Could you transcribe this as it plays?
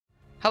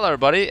Hello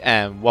everybody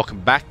and welcome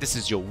back. This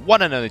is your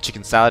one and only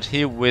Chickensalad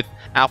here with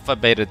Alpha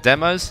Beta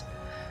Demos.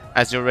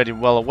 As you're already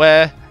well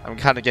aware, I'm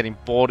kind of getting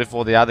bored with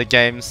all the other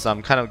games, so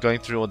I'm kind of going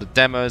through all the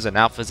demos and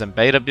alphas and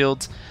beta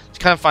builds to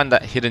kind of find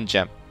that hidden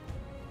gem.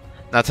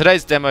 Now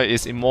today's demo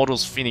is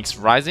Immortals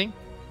Fenyx Rising.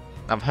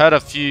 I've heard a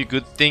few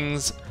good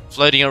things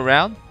floating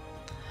around,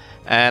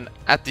 and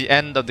at the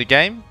end of the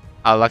game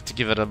I'd like to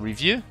give it a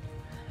review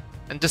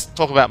and just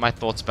talk about my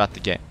thoughts about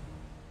the game.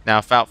 Now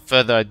without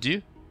further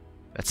ado,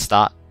 let's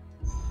start.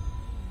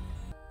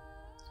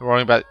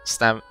 Worrying about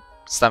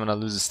stamina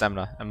loses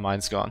stamina and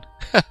mine's gone.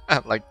 I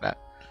like that.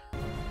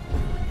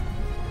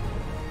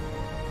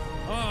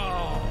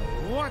 Oh,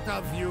 what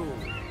a view!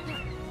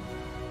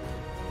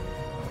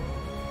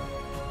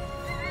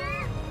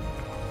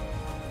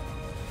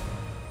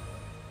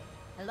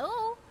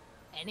 Hello?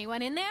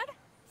 Anyone in there?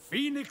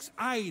 Phoenix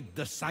eyed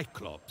the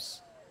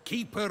Cyclops,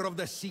 keeper of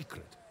the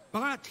secret,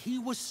 but he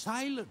was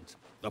silent.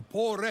 The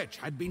poor wretch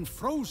had been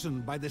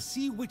frozen by the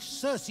sea witch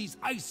Circe's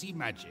icy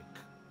magic.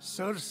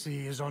 Circe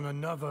is on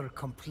another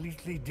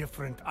completely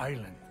different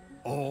island.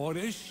 Or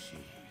is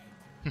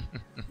she?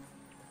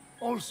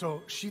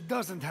 Also, she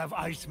doesn't have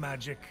ice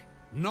magic.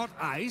 Not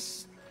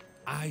ice?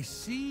 I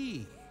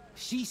see.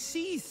 She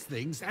sees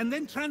things and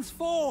then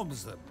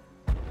transforms them.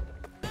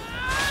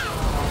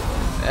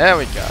 There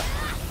we go.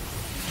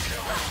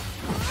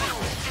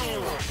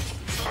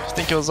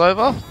 Think it was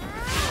over?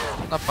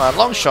 Not by a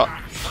long shot.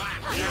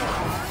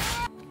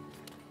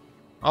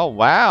 Oh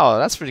wow,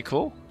 that's pretty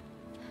cool.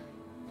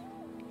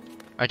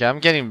 Okay, I'm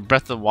getting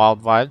Breath of the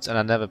Wild vibes, and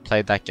I never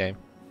played that game.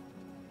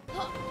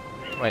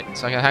 Wait,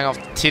 so I can hang off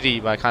the titty,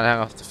 but I can't hang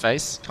off the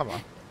face? Come on.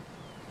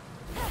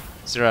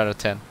 0 out of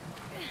 10.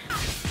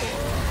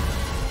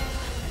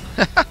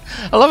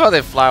 I love how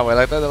they fly away,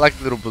 like they're like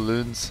little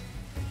balloons.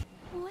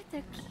 What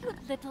a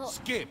cute little...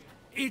 Skip!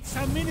 It's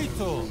a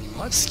Minotaur!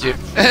 Skip.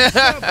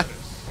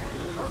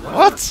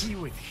 What? See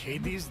with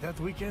Hades that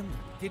weekend?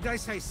 Did I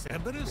say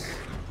Cerberus?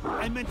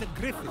 I meant a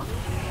griffin.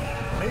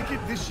 Make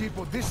it the ship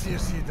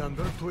Odysseus hid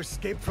under to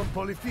escape from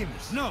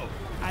Polyphemus. No,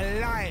 a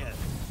lion.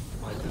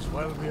 Might as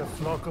well be a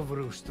flock of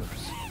roosters.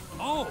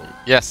 Oh,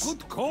 Yes.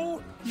 good call.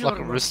 Flock You're of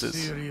not roosters.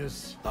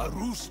 serious. The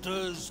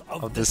roosters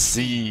Of the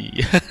sea.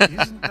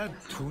 Isn't that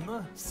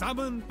tuna?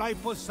 Summoned by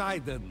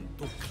Poseidon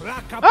to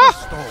crack up Ah!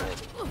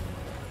 a storm.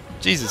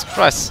 Jesus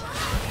Christ.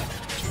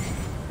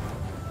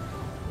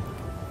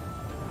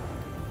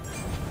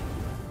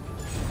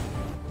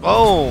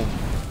 Boom!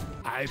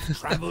 I've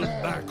traveled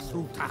back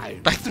through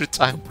time Back through to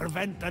time.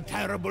 prevent a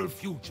terrible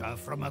future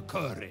from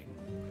occurring.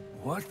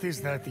 What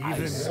is that I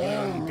even? see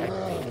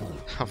that thing.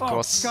 Of Oh,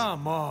 course.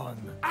 come on.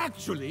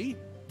 Actually,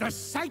 the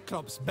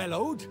Cyclops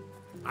bellowed,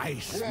 I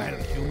smell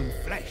human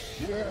flesh.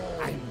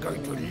 I'm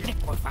going to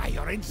liquefy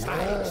your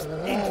insides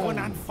into an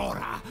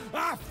amphora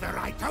after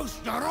I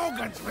toast your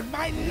organs with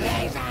my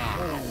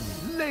lasers.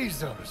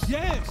 Lasers.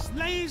 Yes,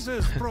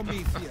 lasers,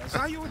 Prometheus.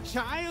 Are you a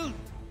child?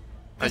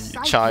 Are The you a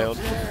Cyclops child?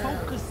 will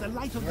focus the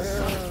light of the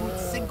sun through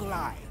its single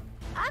eye.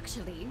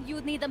 Actually,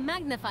 you'd need a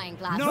magnifying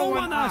glass. No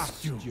one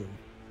asked you.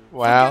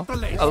 Wow. Forget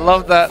the laser. I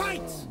love that.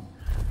 Fight!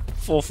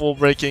 4-4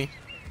 breaking.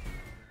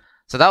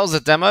 So that was a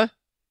demo.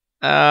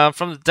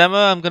 From the demo,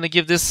 I'm going to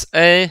give this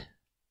a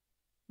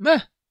meh.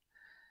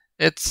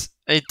 It's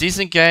a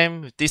decent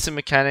game with decent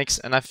mechanics,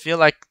 and I feel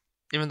like,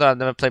 even though I've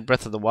never played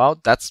Breath of the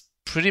Wild, that's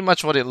pretty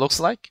much what it looks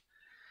like.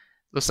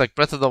 Looks like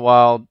Breath of the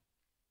Wild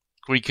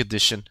Greek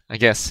edition, I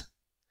guess.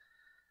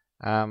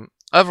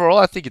 Overall,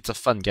 I think it's a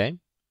fun game.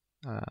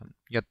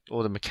 You got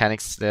all the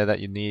mechanics there that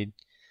you need.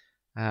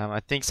 I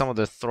think some of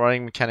the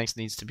throwing mechanics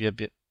needs to be a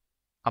bit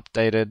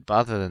updated, but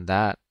other than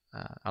that,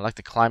 I like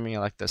the climbing.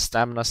 I like the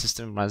stamina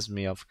system. Reminds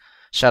me of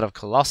Shadow of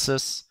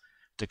Colossus.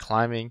 The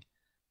climbing,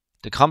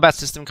 the combat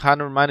system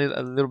kind of reminded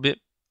a little bit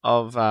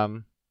of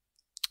God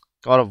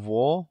of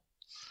War,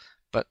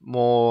 but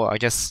more. I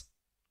guess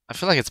I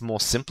feel like it's more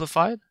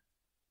simplified.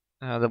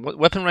 The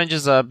weapon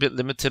ranges are a bit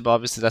limited, but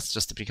obviously that's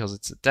just because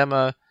it's a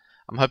demo.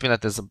 I'm hoping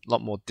that there's a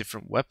lot more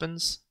different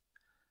weapons.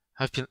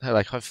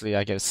 Hopefully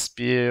I get a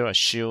spear, a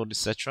shield,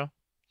 etc.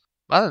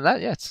 But other than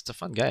that, yeah, it's a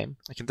fun game.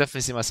 I can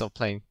definitely see myself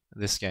playing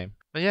this game.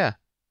 But yeah,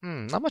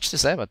 not much to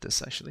say about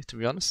this actually, to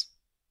be honest.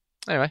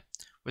 Anyway,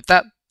 with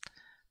that,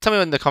 tell me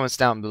in the comments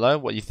down below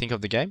what you think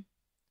of the game.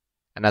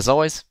 And as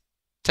always,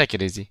 take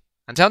it easy.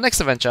 Until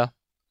next adventure,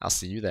 I'll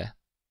see you there.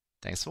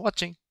 Thanks for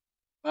watching.